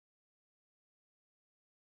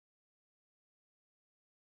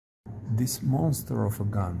this monster of a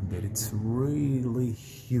gun that it's really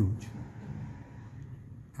huge,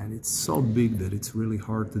 and it's so big that it's really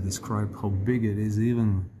hard to describe how big it is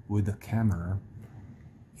even with a camera.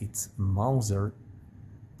 It's Mauser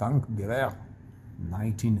Tankgewehr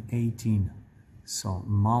 1918, so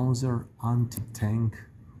Mauser anti-tank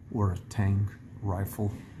or tank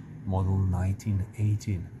rifle model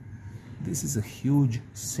 1918. This is a huge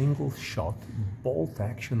single-shot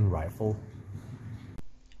bolt-action rifle.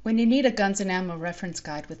 When you need a guns and ammo reference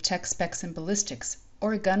guide with tech specs and ballistics,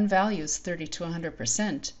 or gun values 30 to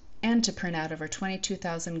 100%, and to print out over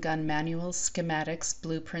 22,000 gun manuals, schematics,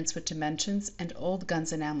 blueprints with dimensions, and old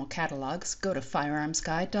guns and ammo catalogs, go to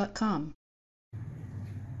firearmsguide.com.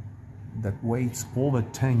 That weighs over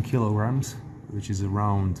 10 kilograms, which is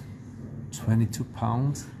around 22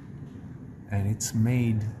 pounds, and it's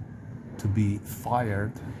made to be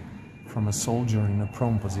fired from a soldier in a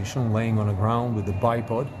prone position, laying on the ground with a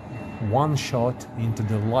bipod, one shot into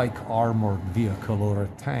the like armored vehicle or a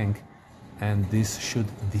tank, and this should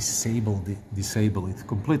disable it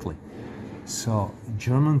completely. So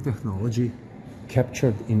German technology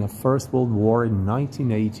captured in the First World War in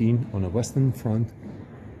 1918 on the Western Front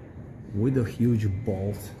with a huge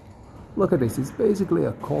bolt. Look at this, it's basically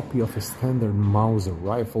a copy of a standard Mauser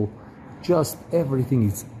rifle, just everything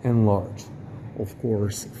is enlarged. Of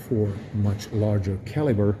course, for much larger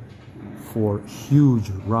caliber, for huge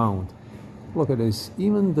round. Look at this,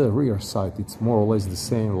 even the rear sight, it's more or less the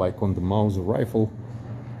same like on the Mauser rifle.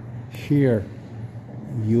 Here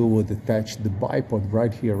you would attach the bipod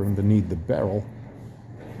right here underneath the barrel,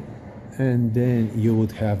 and then you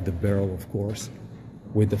would have the barrel, of course,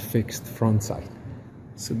 with a fixed front sight.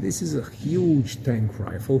 So this is a huge tank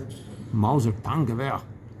rifle, Mauser Tankgewehr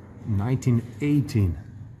 1918,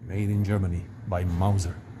 made in Germany by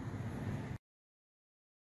Mauser.